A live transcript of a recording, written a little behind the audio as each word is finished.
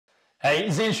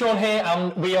Hey, Z and Sean here,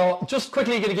 and we are just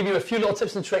quickly going to give you a few little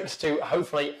tips and tricks to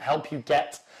hopefully help you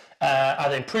get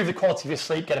either improve the quality of your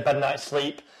sleep, get a better night's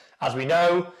sleep. As we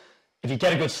know, if you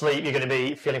get a good sleep, you're going to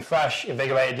be feeling fresh,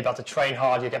 invigorated, you're about to train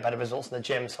hard, you'll get better results in the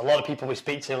gym. So a lot of people we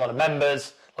speak to, a lot of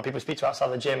members, a lot of people we speak to outside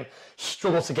the gym,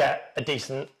 struggle to get a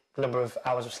decent number of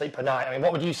hours of sleep per night. I mean,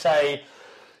 what would you say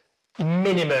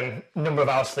minimum number of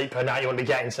hours sleep per night you want to be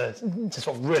getting to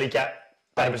sort of really get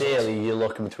better results? Ideally, you're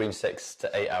looking between 6 to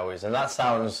 8 hours, and that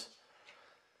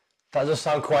does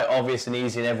sound quite obvious and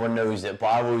easy, and everyone knows it. But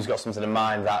I've always got something in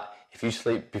mind that if you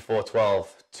sleep before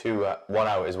 12, 1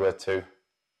 hour is worth 2. Have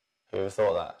you ever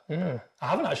thought that? I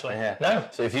haven't actually. Yeah. No.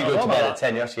 So if you go to bed at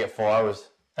 10, you actually get 4 hours.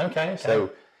 Okay.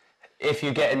 So if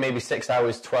you're getting maybe 6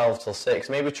 hours, 12 till 6,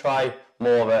 maybe try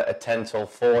more of a 10 till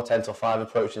 4, 10 till 5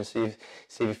 approach and see if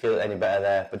you feel any better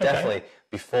there. But definitely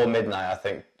before midnight, I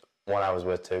think 1 hour is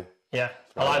worth 2. Yeah,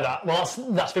 I like that. Well,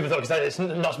 that's people thought, because it's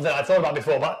not something I'd thought about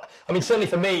before. But I mean, certainly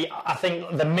for me, I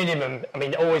think the minimum. I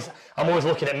mean, I'm always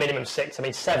looking at minimum 6. I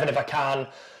mean, 7 if I can.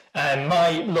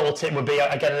 My little tip would be,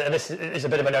 again, this is a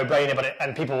bit of a no-brainer,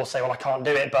 and people will say, well, I can't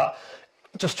do it, but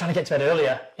just trying to get to bed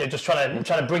earlier. You know, just trying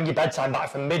to bring your bedtime back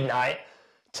from midnight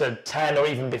to 10 or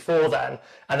even before then,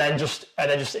 and then just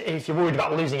if you're worried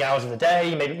about losing hours of the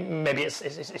day, maybe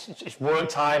it's work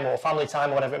time or family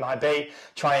time or whatever it might be,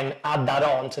 try and add that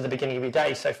on to the beginning of your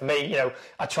day. So for me,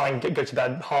 I try and go to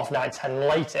bed 9:30, 10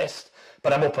 latest,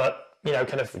 but I'm up at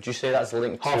kind of. Would you say that's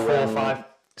linked half to 4 or 5?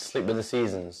 Sleep with the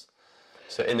seasons?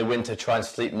 So in the winter, try and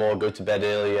sleep more, go to bed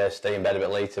earlier, stay in bed a bit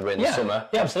later. But in the summer,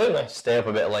 absolutely, stay up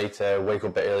a bit later, wake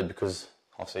up a bit early because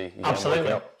obviously you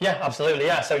absolutely, absolutely,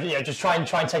 So just try and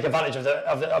take advantage of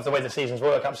the way the seasons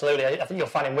work. Absolutely, I think you'll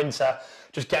find in winter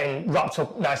just getting wrapped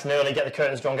up nice and early, get the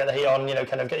curtains drawn, get the heat on,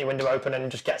 kind of get your window open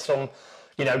and just get some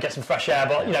fresh air.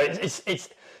 But it's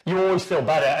you always feel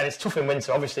better, and it's tough in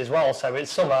winter obviously as well. So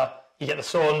it's summer. You get the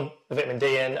sun, the vitamin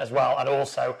D in as well, and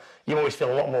also you always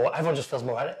feel a lot more. Everyone just feels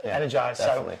more energized.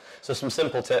 Definitely. So some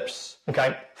simple tips.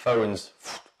 Okay. Phones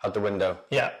out the window.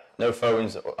 Yeah. No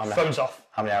phones. Phones off.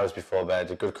 How many hours before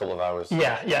bed? A good couple of hours.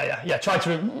 Yeah. Try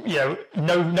to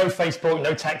no Facebook,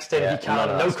 no texting if you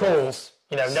can, no calls.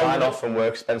 Sign off from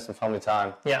work, spend some family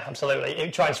time. Yeah, absolutely.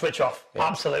 Try and switch off. Yeah.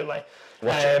 Absolutely.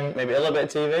 Watch maybe a little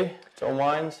bit of TV to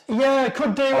unwind. Yeah,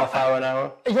 could do. Half hour, an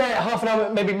hour. Yeah, half an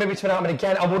hour, maybe to an hour. And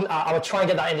again, I would try and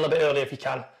get that in a little bit earlier if you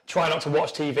can. Try not to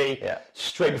watch TV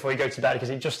straight before you go to bed,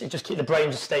 because it just the brain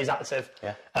just stays active.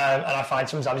 Yeah. And I find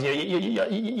sometimes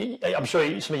I'm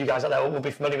sure some of you guys out there will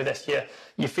be familiar with this.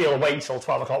 You feel awake till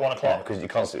 12 o'clock, 1 o'clock. Yeah, because you're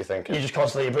constantly thinking. You just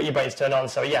constantly, your brain's turned on.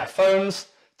 So yeah, phones,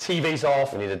 TV's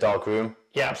off. We need a dark room.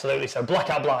 Yeah, absolutely. So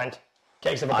blackout blind.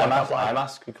 Get yourself a blackout blind. Eye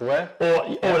mask you can wear. Or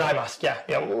an eye mask, yeah.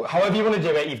 However you want to do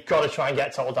it, you've got to try and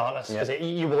get total darkness, because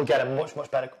you will get a much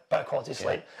better quality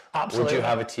sleep. Absolutely. Would you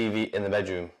have a TV in the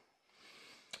bedroom?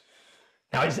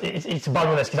 Now, it's a bad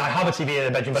one, because I have a TV in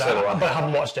the bedroom, but I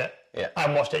haven't watched it. Yeah. I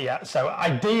haven't watched it yet. So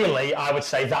ideally, I would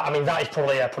say that. I mean, that is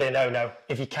probably a no-no.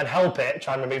 If you can help it,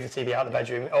 try and remove the TV out of the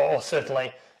bedroom, or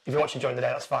certainly if you're watching during the day,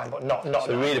 that's fine, but not.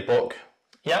 So read a book.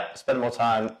 Yeah. Spend more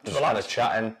time just kind of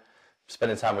chatting,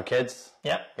 spending time with kids.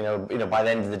 Yeah. By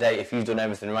the end of the day, if you've done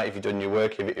everything right, if you've done your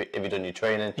work, if you've done your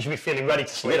training, you should be feeling ready to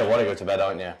sleep. You don't want to go to bed,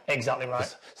 aren't you? Exactly right.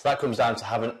 So that comes down to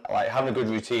having a good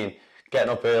routine,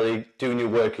 getting up early, doing your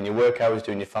work in your work hours,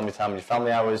 doing your family time in your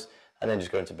family hours, and then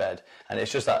just going to bed. And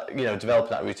it's just that, developing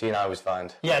that routine, I always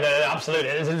find. Yeah, no, absolutely.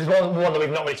 There's one that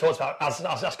we've not really talked about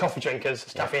as coffee drinkers,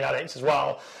 as caffeine addicts as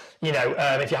well.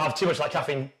 If you have too much of that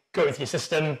caffeine going into your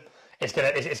system, it's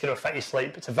going to affect your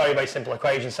sleep. It's a very, very simple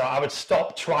equation. So I would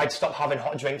try to stop having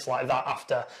hot drinks like that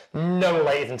after no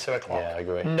later than 2 o'clock. Yeah, I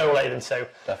agree. No later than 2.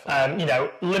 Definitely.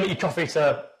 Limit your coffee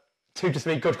to 2 to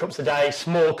 3 good cups a day,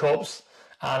 small cups,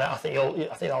 and I think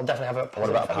I'll definitely have a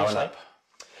positive. What about power nap?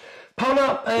 Power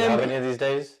nap. Do you have any of these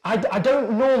days? I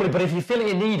don't normally, but if you feel like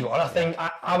you need one, I think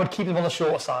I would keep them on the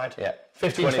shorter side. Yeah.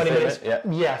 15, 20 minutes.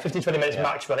 Yeah, 15, 20 minutes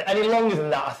max, really. Any longer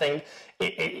than that, I think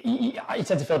you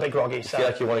tend to feel a bit groggy. So. You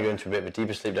feel like you want to go into a bit of a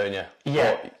deeper sleep, don't you?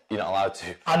 Yeah. Or you're not allowed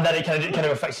to. And then it kind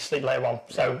of affects your sleep later on.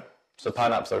 So power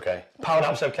nap's okay? Power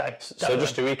nap's okay. So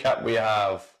just to recap, we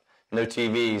have no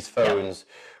TVs, phones,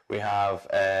 we have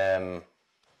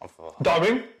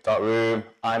dark room,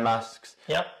 eye masks,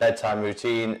 bedtime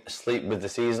routine, sleep with the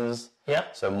seasons. Yeah.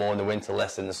 So more in the winter,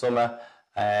 less in the summer.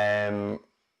 Power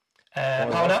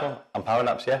nap. And power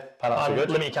naps, yeah. Power naps are good.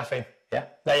 Limit your caffeine. Yeah.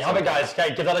 There you have it, guys.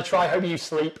 Okay, give that a try. Hope you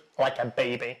sleep like a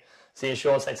baby. See you,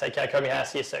 Sean. Say take care. Comb your hair.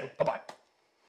 See you soon. Bye-bye.